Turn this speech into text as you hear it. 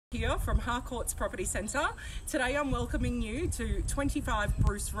Here from Harcourts Property Centre. Today I'm welcoming you to 25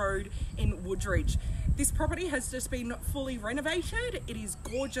 Bruce Road in Woodridge. This property has just been fully renovated. It is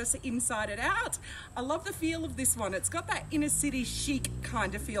gorgeous inside and out. I love the feel of this one. It's got that inner city chic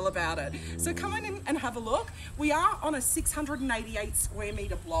kind of feel about it. So come in and have a look. We are on a 688 square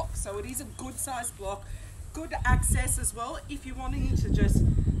metre block, so it is a good sized block. Good access as well if you're wanting to just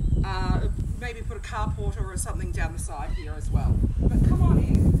maybe put a carport or something down the side here as well. But come on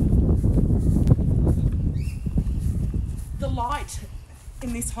in. The light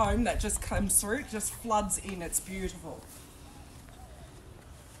in this home that just comes through, just floods in. It's beautiful.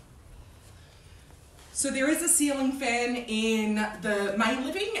 So there is a ceiling fan in the main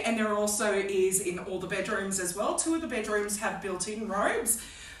living, and there also is in all the bedrooms as well. 2 of the bedrooms have built-in robes.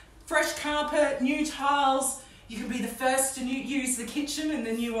 Fresh carpet, new tiles. You can be the first to use the kitchen and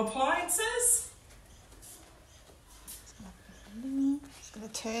the new appliances. Just going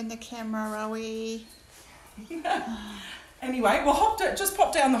to turn the camera, are we? Anyway, we'll just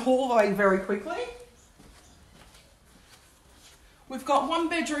pop down the hallway very quickly. We've got 1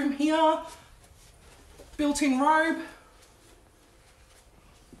 bedroom here, built-in robe.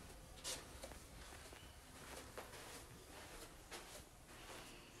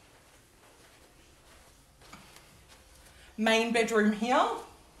 Main bedroom here.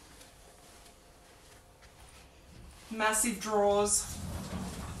 Massive drawers.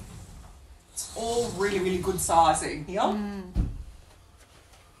 It's all really, really good sizing here.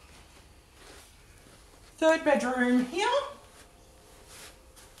 3rd bedroom here.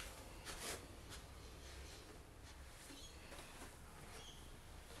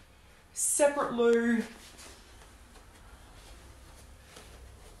 Separate loo.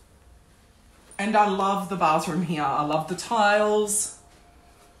 And I love the bathroom here. I love the tiles.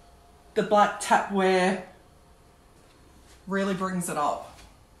 The black tapware really brings it up.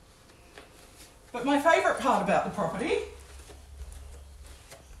 But my favourite part about the property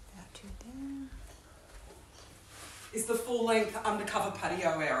is the full-length undercover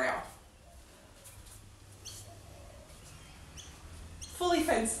patio area. Fully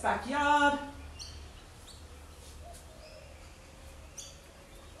fenced backyard.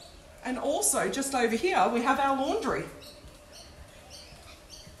 And also, just over here, we have our laundry.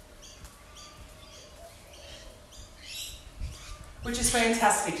 Which is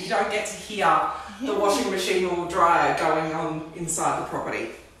fantastic. You don't get to hear the washing machine or dryer going on inside the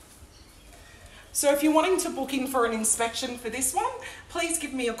property. So if you're wanting to book in for an inspection for this one, please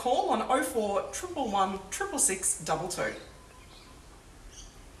give me a call on 04 111 666 22.